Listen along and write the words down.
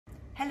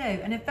Hello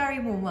and a very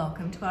warm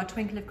welcome to our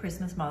Twinkle of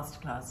Christmas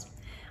Masterclass.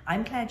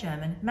 I'm Claire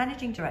German,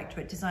 Managing Director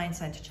at Design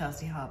Centre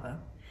Chelsea Harbour.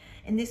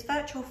 In this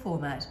virtual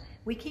format,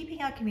 we're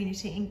keeping our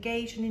community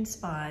engaged and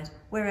inspired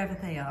wherever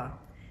they are.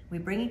 We're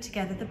bringing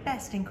together the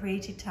best in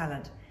creative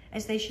talent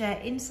as they share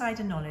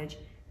insider knowledge,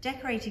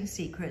 decorating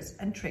secrets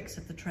and tricks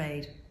of the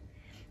trade.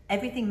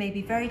 Everything may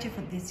be very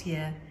different this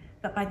year,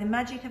 but by the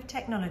magic of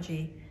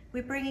technology,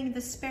 we're bringing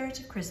the spirit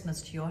of Christmas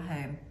to your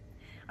home.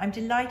 I'm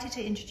delighted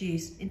to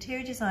introduce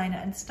interior designer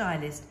and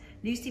stylist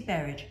Lucy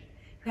Berridge,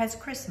 who has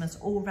Christmas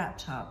all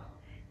wrapped up.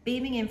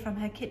 Beaming in from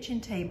her kitchen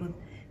table,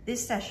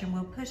 this session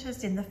will put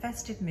us in the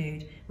festive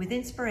mood with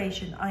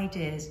inspiration,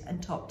 ideas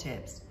and top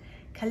tips.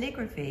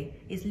 Calligraphy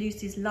is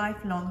Lucy's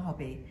lifelong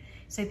hobby,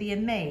 so be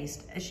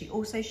amazed as she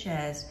also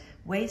shares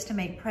ways to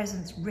make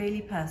presents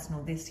really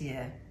personal this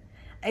year.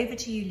 Over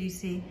to you,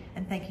 Lucy,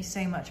 and thank you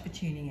so much for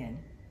tuning in.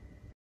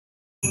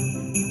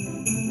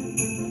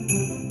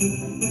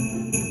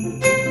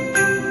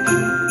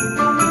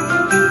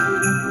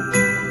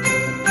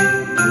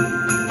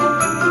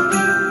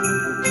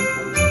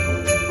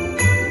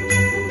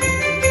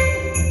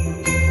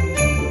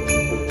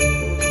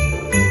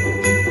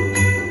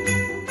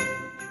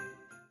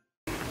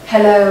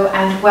 Hello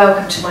and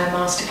welcome to my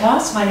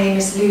masterclass. My name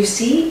is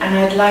Lucy and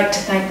I'd like to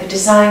thank the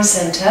Design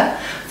Centre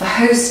for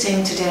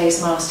hosting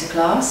today's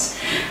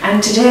masterclass.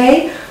 And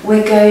today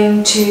we're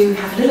going to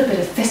have a little bit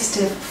of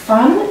festive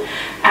fun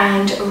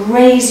and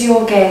raise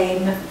your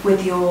game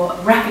with your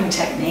wrapping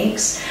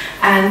techniques.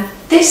 And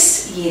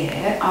this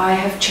year I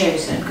have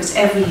chosen, because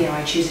every year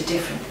I choose a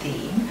different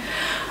theme,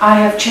 I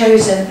have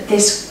chosen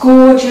this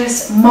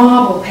gorgeous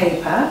marble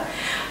paper,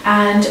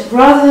 and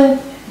rather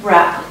than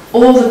wrap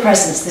all the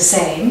presents the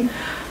same,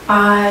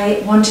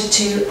 I wanted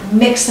to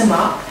mix them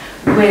up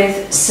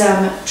with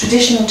some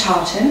traditional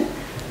tartan,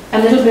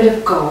 a little bit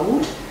of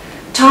gold,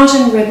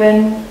 tartan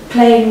ribbon,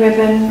 plain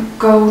ribbon,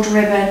 gold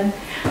ribbon,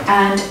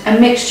 and a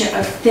mixture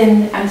of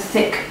thin and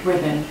thick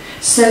ribbon,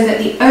 so that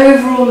the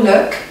overall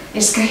look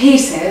is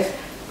cohesive,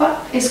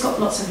 but it's got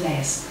lots of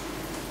layers.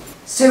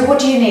 So what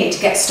do you need to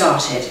get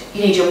started?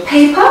 You need your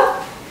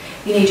paper,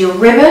 you need your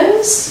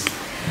ribbons.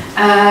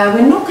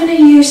 We're not going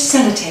to use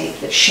sellotape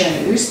that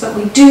shows, but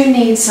we do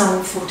need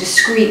some for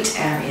discrete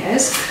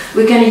areas.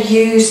 We're going to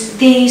use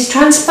these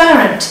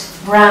transparent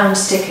brown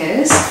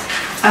stickers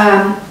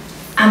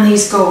and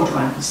these gold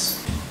ones.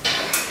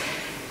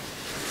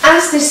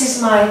 As this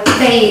is my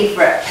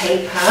favourite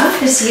paper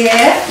this year,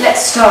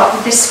 let's start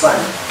with this one.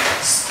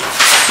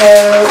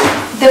 So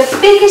the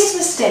biggest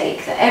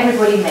mistake that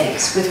everybody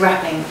makes with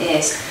wrapping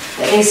is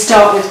that they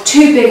start with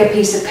too big a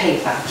piece of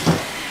paper.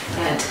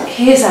 And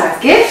here's our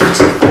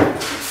gift.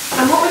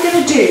 And what we're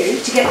going to do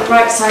to get the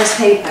right size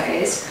paper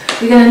is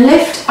we're going to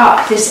lift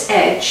up this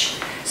edge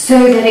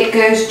so that it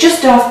goes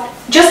just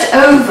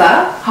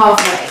over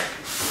halfway.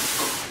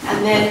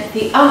 And then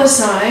the other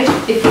side,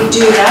 if we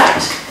do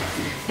that,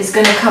 is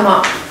going to come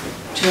up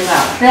to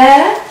about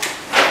there.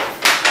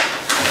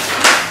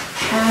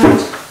 And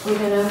we're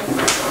going to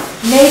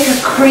make a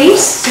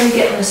crease so we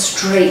get in a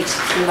straight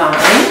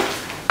line.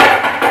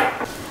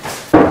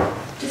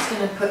 Just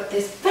going to put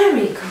this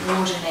very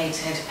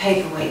coordinated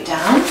paperweight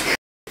down.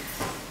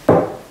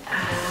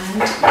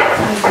 And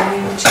I'm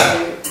going to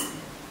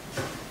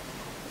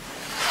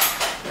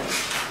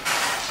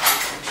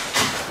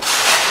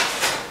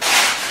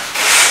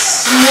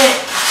snip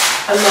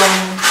along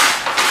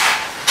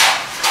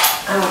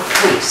our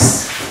crease.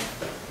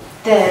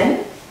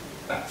 Then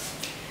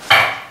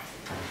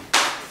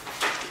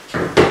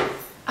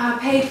our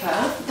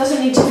paper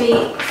doesn't need to be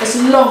as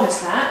long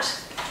as that.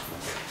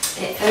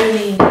 It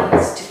only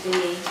needs to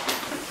be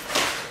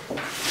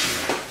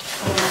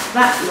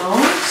that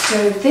long,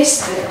 so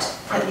this bit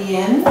at the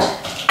end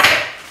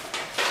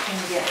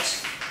can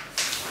get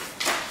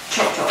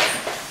chopped off.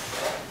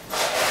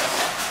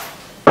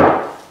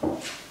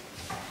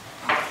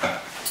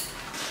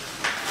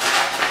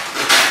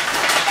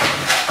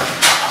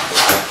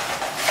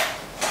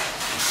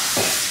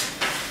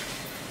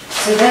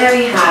 So there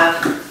we have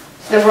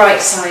the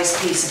right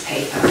size piece of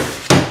paper.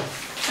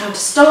 Now to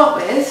start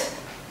with,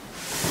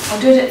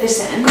 I'll do it at this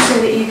end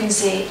so that you can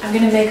see I'm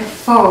going to make a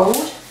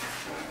fold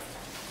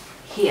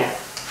here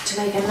to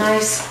make a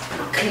nice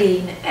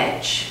clean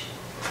edge.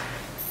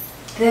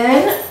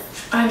 Then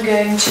I'm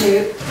going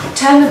to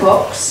turn the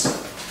box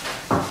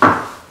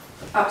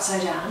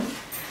upside down,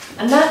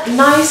 and that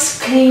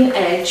nice clean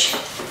edge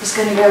is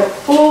going to go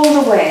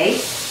all the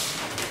way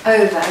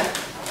over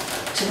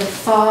to the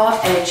far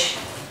edge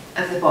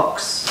of the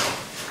box.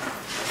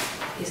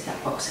 Is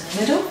that box in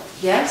the middle?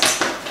 Yes.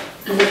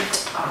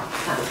 Lift up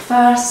that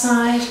first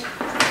side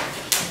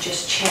and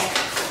just check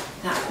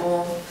that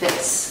all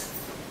fits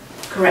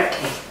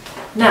correctly.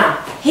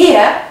 Now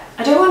here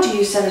I don't want to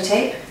use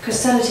sellotape because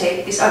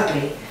sellotape is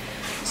ugly,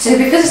 so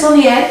because it's on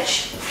the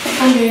edge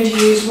I'm going to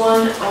use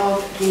one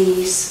of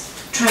these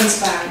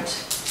transparent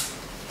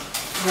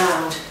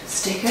round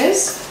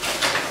stickers.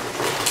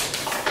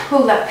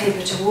 Pull that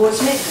paper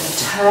towards me, I'm going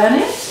to turn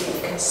it so you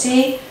can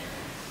see,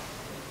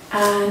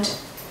 and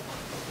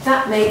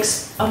that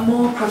makes a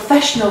more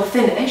professional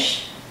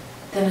finish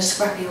than a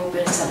scrappy old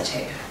bit of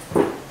sellotape.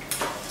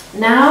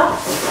 Now,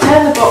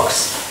 turn the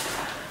box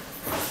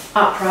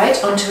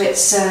upright onto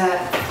its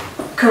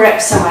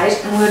correct side,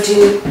 and we'll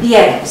do the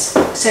ends.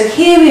 So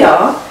here we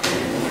are.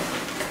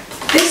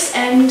 This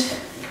end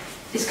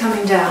is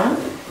coming down,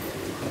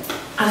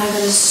 and I'm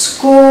going to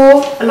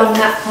score along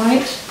that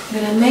point. I'm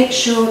going to make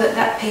sure that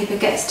that paper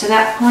gets to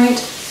that point,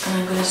 and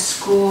I'm going to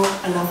score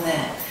along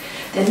there.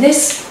 Then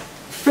this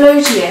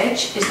floaty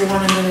edge is the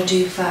one I'm going to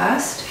do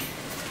first,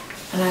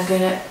 and I'm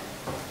going to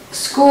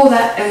score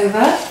that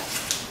over,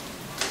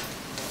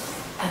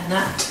 and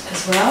that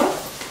as well,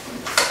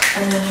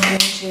 and then I'm going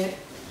to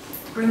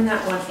bring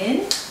that one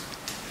in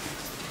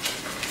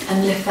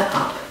and lift that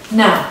up.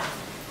 Now,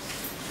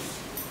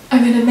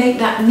 I'm going to make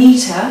that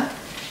neater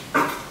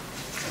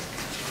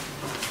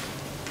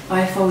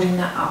by folding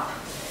that up.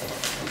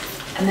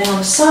 And then on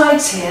the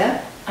sides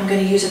here, I'm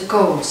going to use a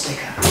gold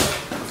sticker.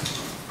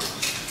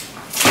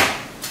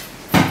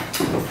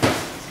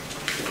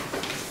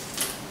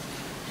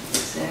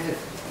 So,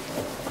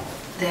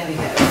 there we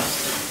go.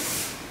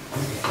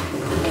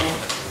 And then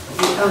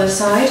the other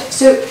side.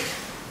 So,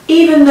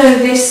 even though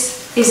this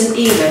isn't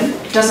even,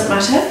 it doesn't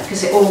matter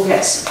because it all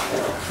gets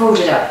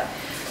folded up.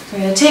 So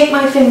I'm going to take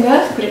my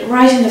finger, put it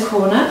right in the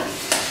corner,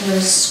 I'm going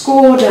to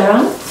score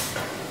down,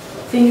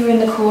 finger in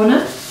the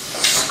corner,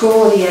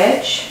 score the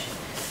edge,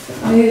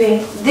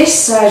 moving this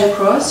side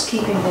across,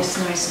 keeping this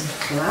nice and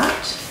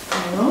flat.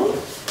 Along.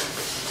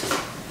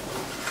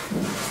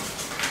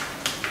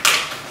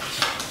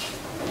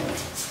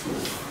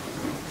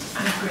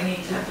 And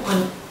bringing that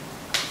one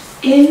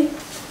in,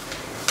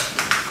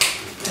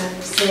 and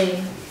the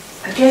same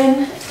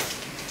again.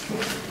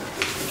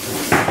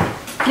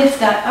 Lift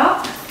that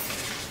up,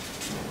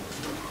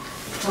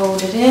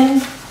 fold it in,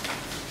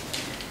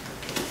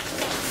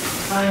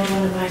 find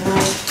one of my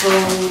nice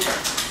bold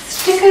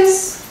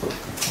stickers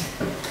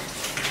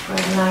for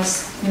a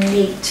nice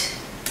neat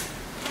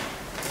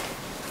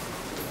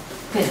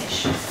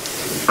finish.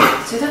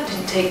 So that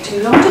didn't take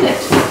too long, did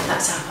it?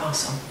 That's our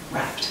parcel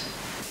wrapped.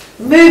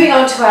 Moving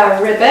on to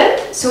our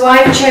ribbon, so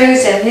I've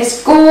chosen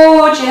this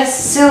gorgeous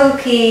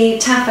silky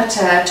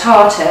taffeta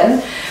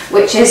tartan,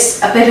 which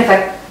is a bit of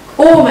a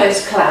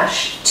almost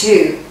clash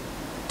to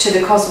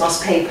the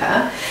Cosmos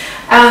paper.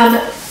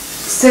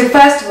 So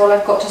first of all,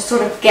 I've got to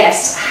sort of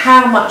guess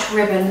how much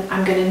ribbon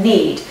I'm going to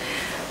need,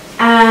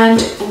 and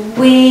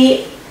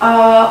we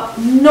are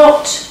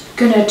not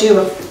going to do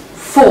a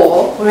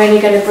 4. We're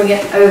only going to bring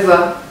it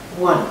over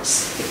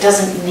once. It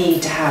doesn't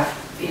need to have,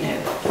 you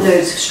know,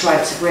 loads of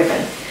stripes of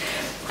ribbon.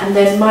 And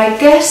then my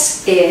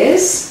guess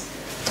is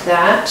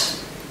that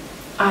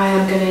I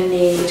am going to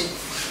need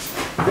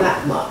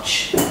that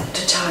much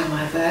to tie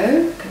my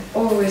bow. I can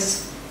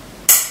always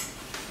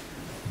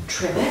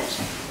trim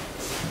it.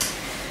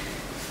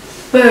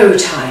 Bow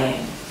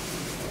tying.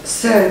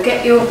 So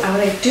get your, I'm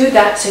going to do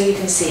that so you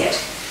can see it.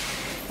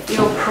 Get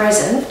your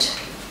present.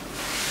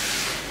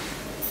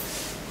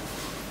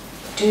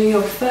 Do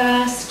your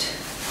first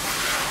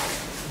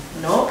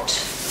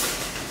knot.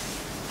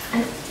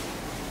 And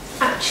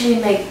actually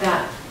make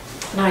that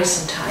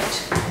nice and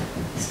tight.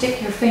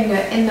 Stick your finger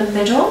in the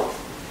middle,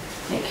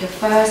 make your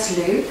first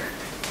loop.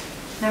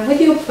 Now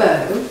with your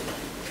bow,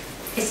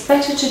 it's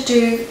better to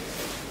do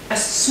a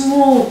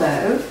small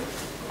bow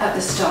at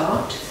the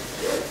start,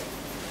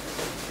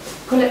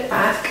 pull it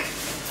back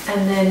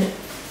and then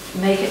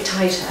make it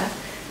tighter,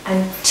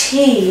 and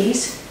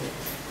tease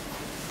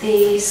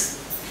these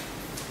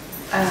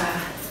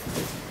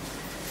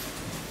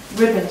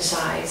ribbon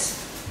sides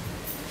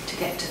to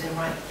get to the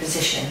right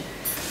position.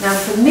 Now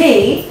for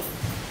me,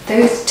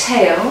 those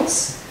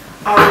tails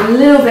are a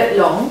little bit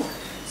long,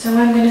 so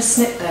I'm going to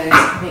snip those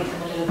and make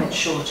them a little bit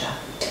shorter.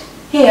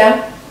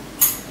 Here,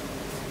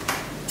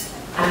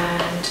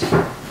 and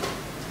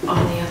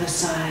on the other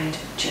side,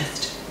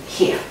 just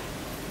here.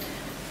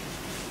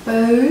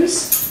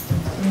 Bows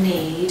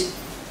need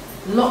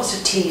lots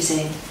of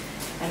teasing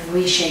and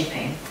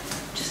reshaping,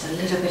 just a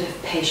little bit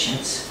of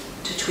patience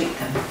to tweak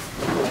them.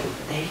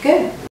 There you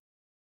go.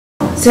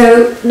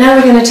 So now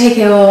we're going to take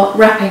our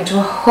wrapping to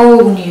a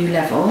whole new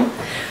level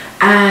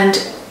and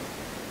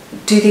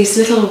do these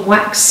little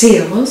wax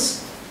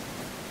seals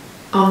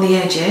on the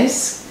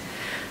edges.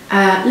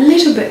 A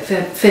little bit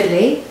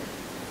fiddly,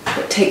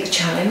 but take the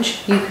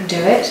challenge. You can do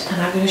it,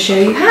 and I'm going to show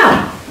you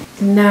how.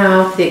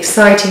 Now for the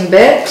exciting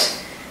bit.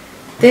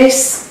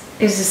 This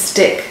is a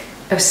stick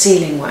of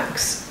sealing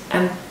wax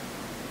and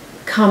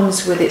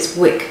comes with its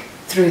wick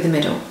through the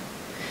middle.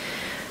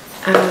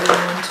 And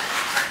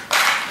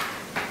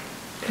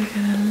we're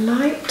going to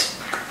light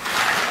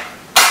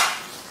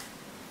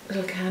a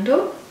little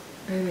candle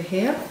over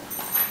here.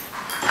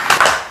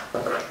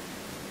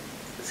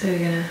 So we're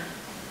going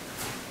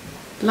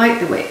to light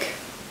the wick,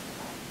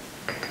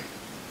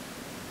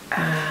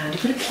 and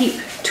you've got to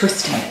keep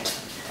twisting it.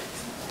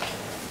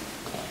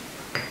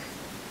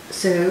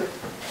 So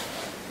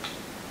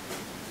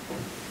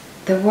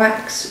the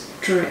wax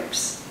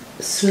drips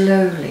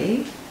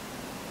slowly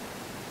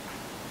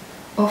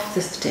off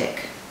the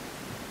stick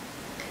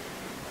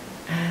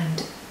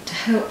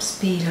help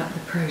speed up the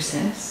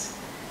process,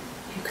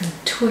 you can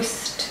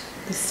twist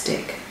the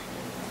stick.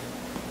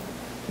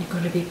 You've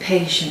got to be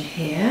patient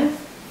here.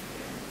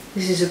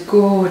 This is a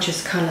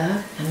gorgeous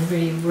colour and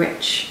really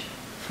rich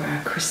for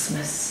our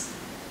Christmas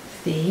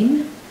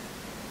theme.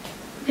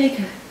 Make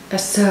a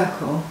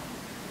circle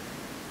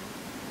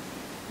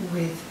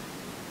with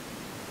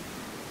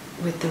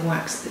the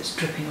wax that's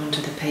dripping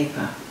onto the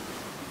paper.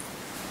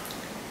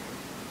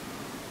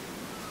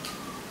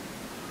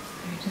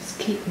 So just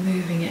keep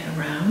moving it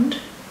around.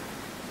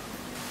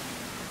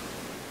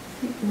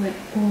 I think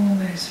we're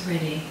almost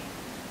ready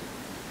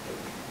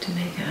to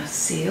make our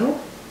seal.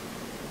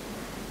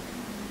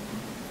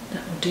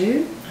 That will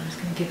do. I'm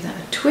just going to give that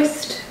a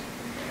twist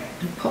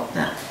and pop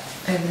that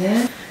over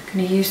there. I'm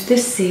going to use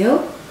this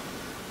seal.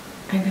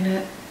 I'm going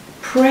to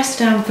press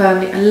down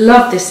firmly. I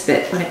love this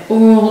bit when it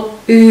all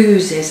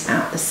oozes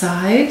out the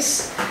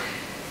sides.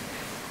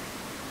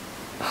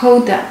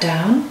 Hold that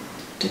down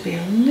to be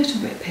a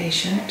little bit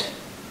patient.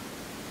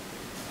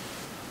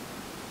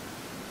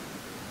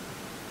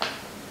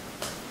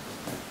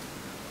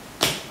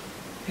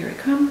 Here it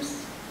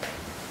comes.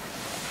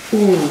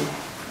 Ooh,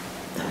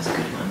 that was a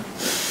good one.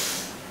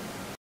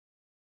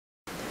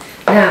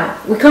 Now,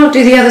 we can't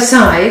do the other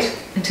side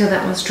until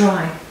that one's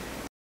dry.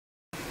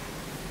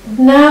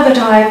 Now that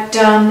I've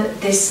done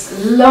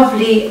this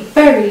lovely,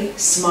 very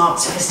smart,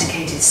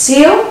 sophisticated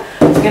seal,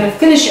 I'm going to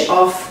finish it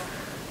off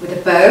with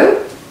a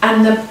bow.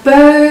 And the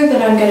bow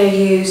that I'm going to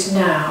use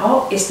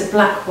now is the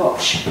Black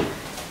Watch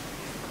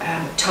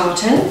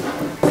tartan.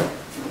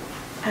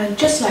 And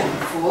just like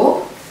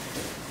before,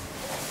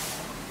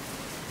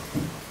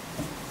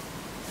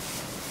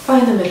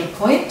 find the middle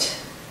point.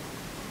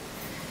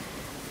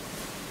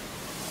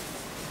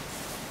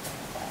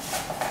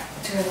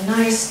 Do a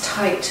nice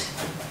tight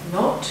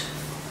knot.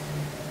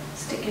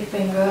 Stick your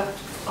finger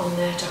on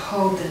there to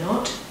hold the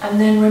knot, and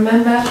then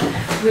remember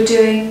we're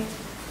doing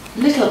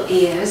little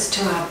ears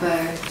to our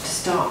bow to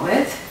start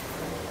with,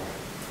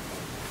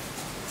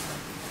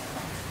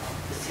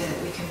 so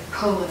that we can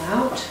pull them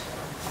out.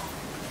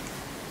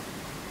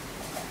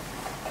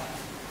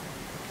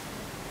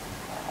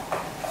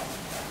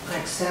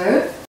 Like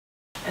so,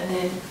 and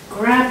then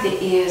grab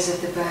the ears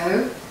of the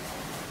bow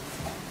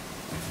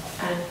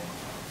and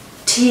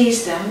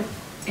tease them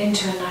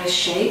into a nice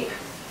shape.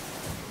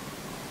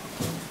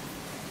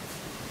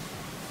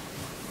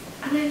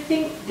 And I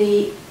think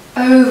the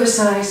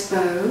oversized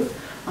bow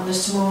on a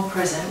small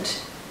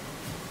present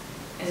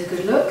is a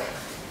good look.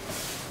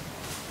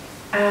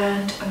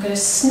 And I'm going to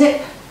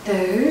snip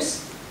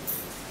those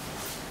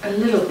a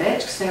little bit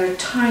because they're a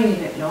tiny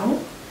bit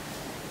long.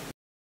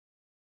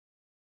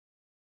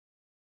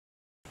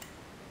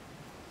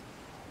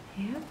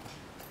 Here.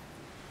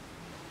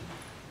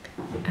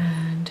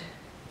 And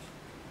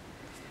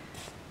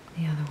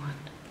the other one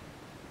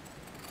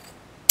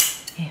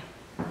here.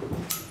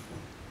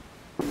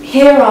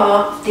 Here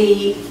are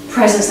the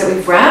presents that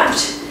we've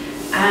wrapped,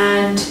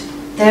 and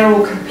they're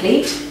all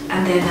complete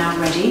and they're now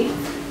ready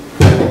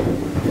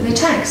for their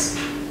tags.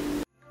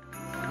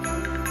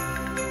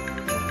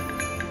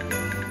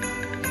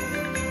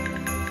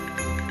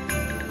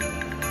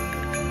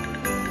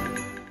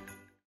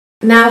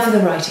 Now for the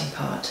writing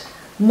part.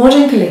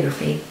 Modern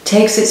calligraphy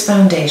takes its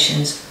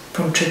foundations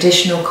from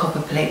traditional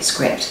copperplate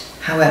script.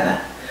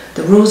 However,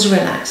 the rules are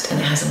relaxed and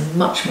it has a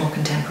much more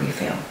contemporary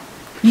feel.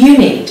 You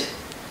need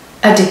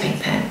a dipping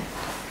pen,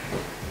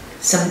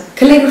 some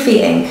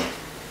calligraphy ink,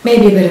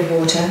 maybe a bit of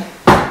water,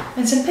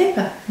 and some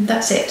paper, and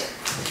that's it.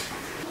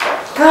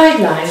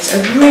 Guidelines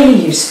are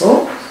really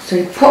useful, so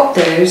you pop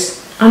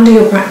those under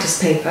your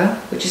practice paper,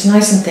 which is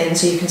nice and thin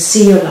so you can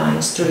see your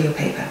lines through your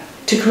paper.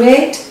 To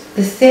create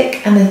the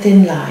thick and the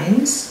thin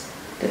lines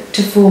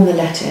to form the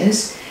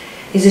letters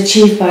is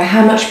achieved by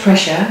how much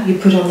pressure you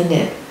put on the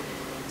nib.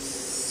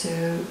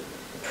 So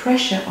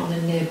pressure on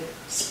the nib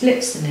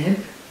splits the nib,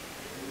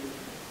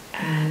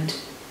 and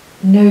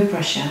no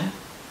pressure,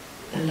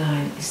 the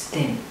line is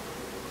thin,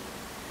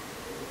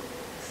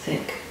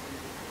 thick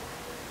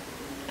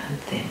and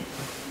thin.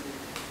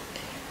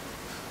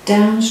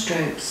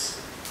 Downstrokes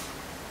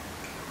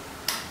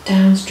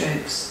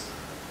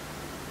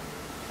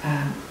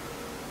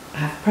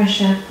have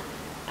pressure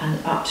and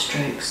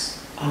upstrokes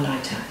are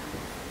lighter.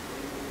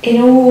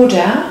 In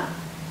order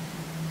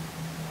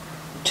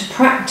to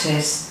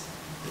practice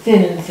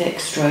thin and thick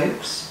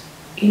strokes,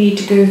 you need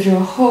to go through a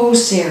whole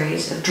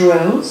series of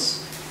drills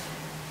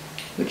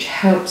which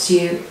helps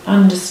you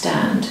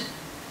understand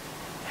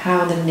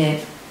how the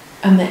nib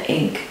and the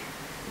ink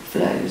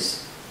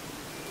flows.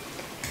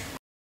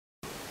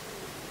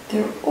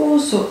 There are all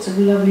sorts of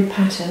lovely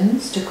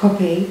patterns to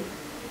copy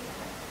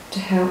to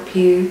help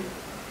you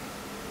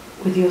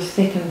with your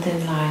thick and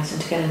thin lines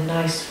and to get a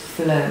nice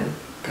flow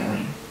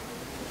going.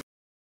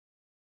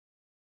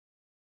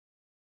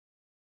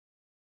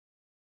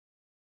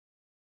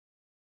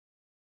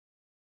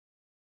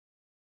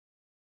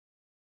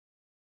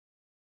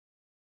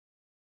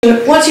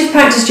 Once you've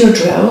practiced your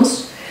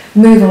drills,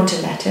 move on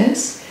to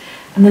letters,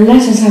 and the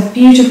letters have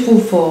beautiful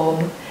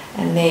form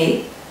and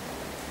they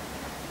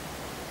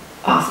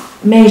are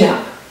made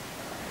up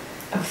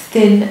of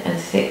thin and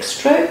thick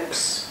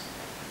strokes.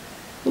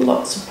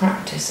 Lots of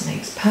practice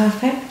makes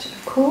perfect,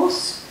 of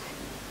course.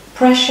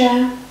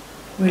 Pressure,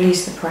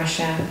 release the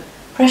pressure.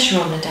 Pressure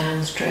on the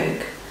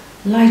downstroke,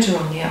 lighter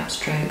on the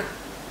upstroke.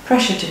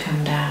 Pressure to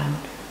come down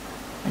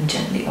and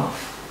gently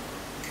off.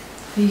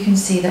 So you can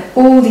see that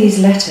all these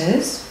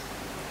letters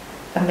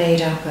are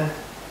made up of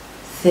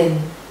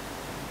thin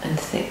and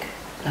thick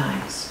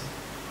lines.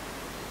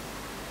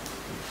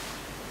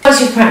 Once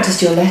you've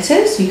practiced your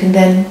letters, you can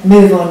then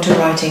move on to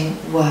writing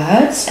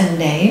words and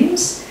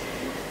names,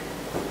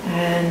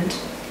 and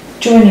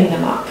joining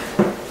them up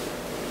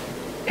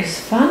is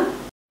fun.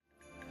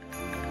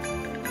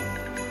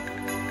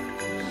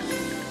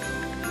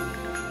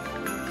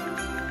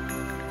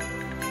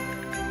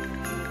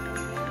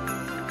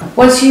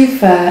 Once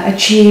you've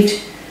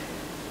achieved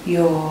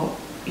your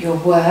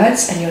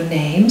words and your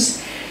names,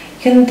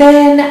 you can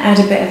then add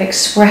a bit of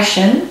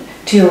expression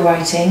to your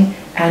writing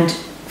and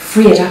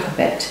free it up a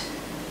bit.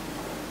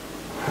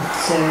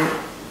 So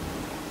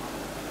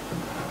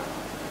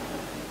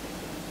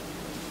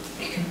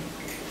you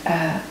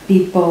can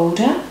be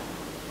bolder.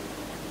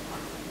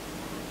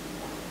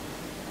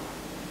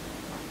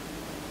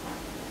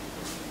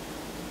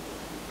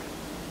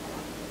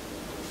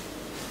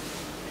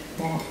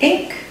 More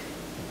ink.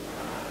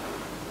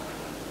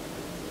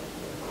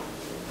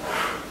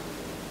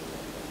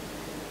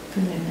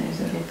 Fill in those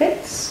little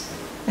bits.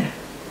 Now,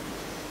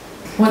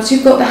 once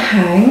you've got the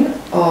hang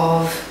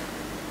of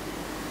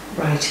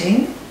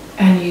writing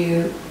and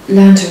you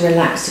learn to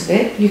relax a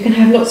bit, you can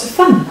have lots of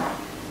fun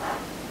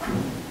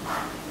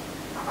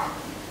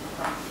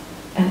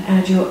and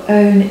add your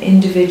own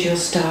individual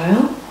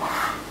style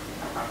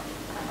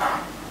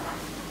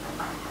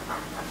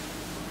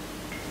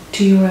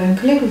to your own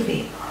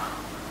calligraphy.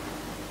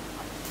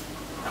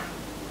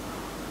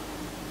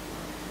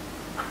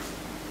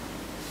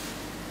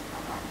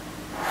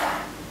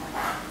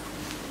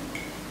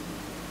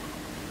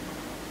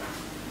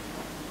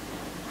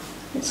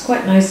 It's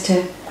quite nice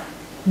to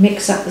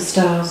mix up the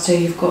styles, so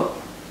you've got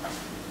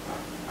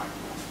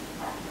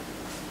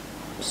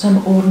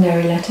some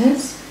ordinary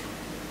letters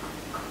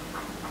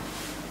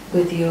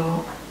with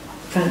your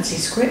fancy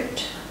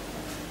script,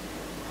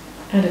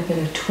 add a bit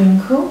of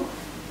twinkle,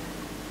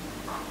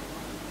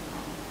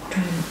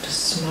 try not to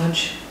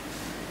smudge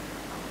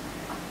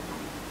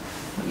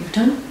what you've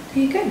done.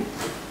 There you go.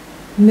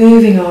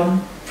 Moving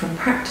on from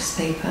practice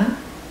paper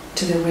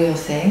to the real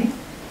thing.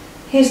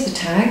 Here's the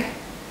tag.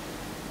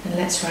 And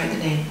let's write the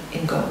name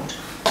in gold.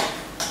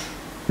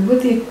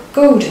 With the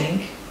gold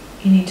ink,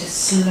 you need to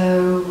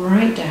slow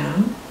right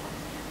down.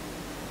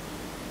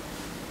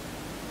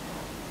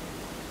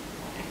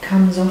 It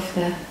comes off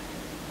the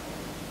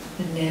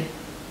nib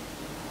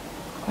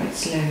quite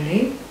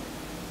slowly.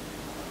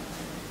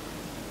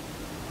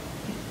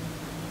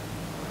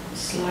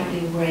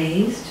 Slightly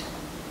raised.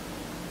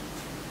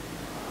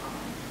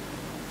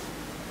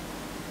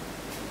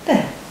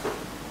 There.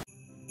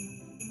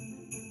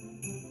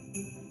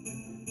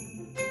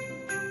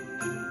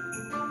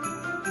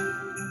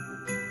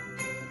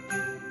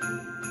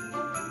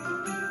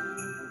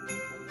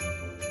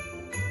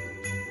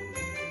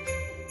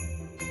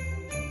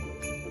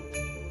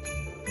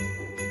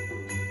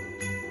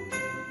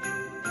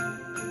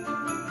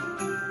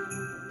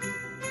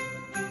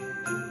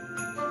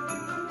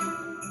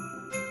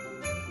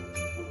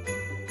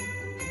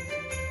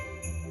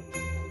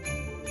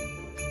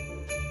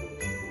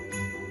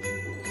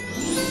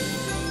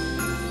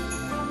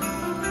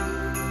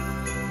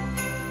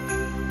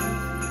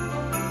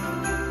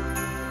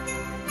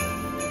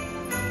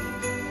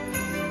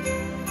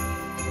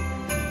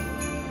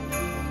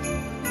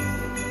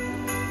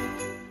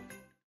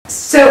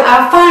 So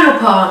our final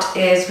part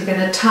is we're going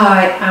to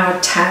tie our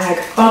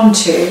tag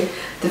onto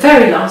the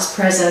very last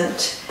present,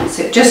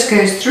 so it just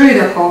goes through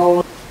the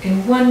hole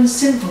in one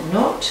simple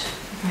knot.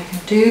 If I can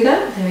do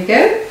that, there we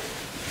go.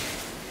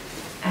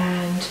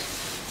 And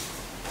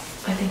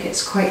I think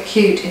it's quite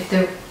cute if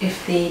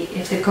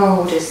the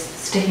gold is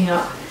sticking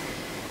up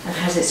and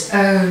has its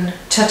own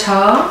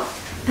ta-ta,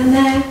 and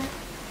there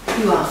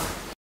you are.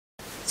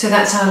 So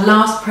that's our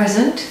last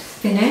present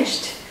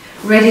finished,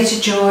 ready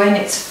to join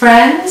its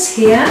friends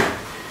here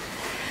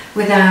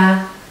with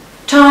our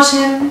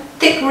tartan,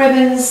 thick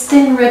ribbons,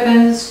 thin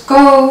ribbons,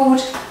 gold,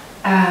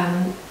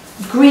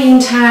 green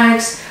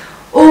tags,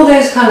 all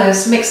those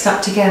colours mixed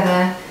up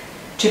together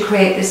to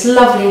create this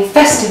lovely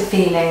festive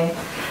feeling.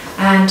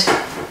 And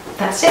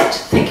that's it.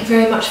 Thank you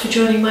very much for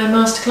joining my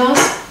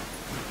masterclass.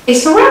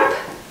 It's a wrap.